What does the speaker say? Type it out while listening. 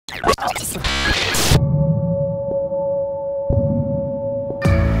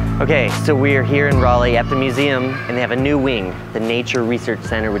Okay, so we're here in Raleigh at the museum, and they have a new wing, the Nature Research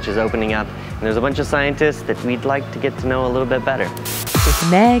Center, which is opening up. And there's a bunch of scientists that we'd like to get to know a little bit better. With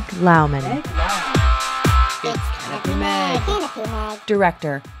Meg Lowman. Meg.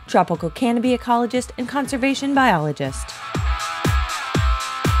 Director, tropical canopy ecologist, and conservation biologist.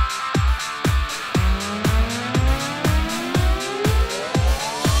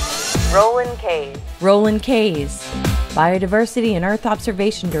 Roland Kays. Roland Kays, Biodiversity and Earth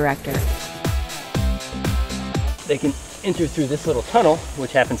Observation Director. They can enter through this little tunnel,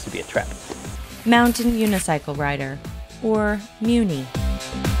 which happens to be a trap. Mountain Unicycle Rider, or Muni.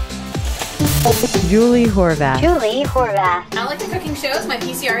 Julie Horvath. I like the cooking shows. My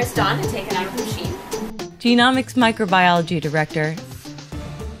PCR is done and taken out of the machine. Genomics Microbiology Director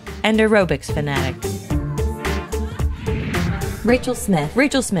and Aerobics Fanatic. Rachel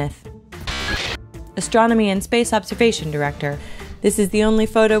Smith. Astronomy and Space Observation Director. This is the only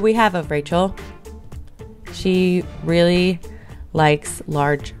photo we have of Rachel. She really likes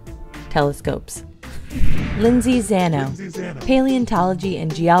large telescopes. Lindsay Zanno, Paleontology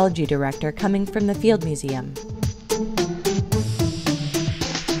and Geology Director coming from the Field Museum.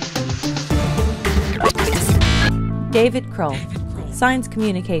 David Kroll, Science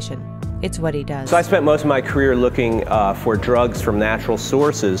Communication. It's what he does. So I spent most of my career looking for drugs from natural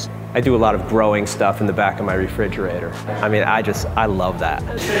sources. I do a lot of growing stuff in the back of my refrigerator. I mean, I love that.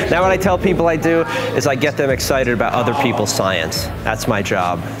 Now what I tell people I do is I get them excited about other people's science. That's my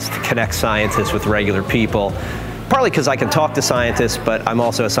job, is to connect scientists with regular people. Partly because I can talk to scientists, but I'm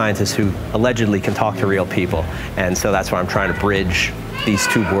also a scientist who allegedly can talk to real people. And so that's why I'm trying to bridge these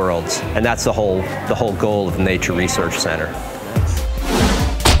two worlds. And that's the whole goal of the Nature Research Center.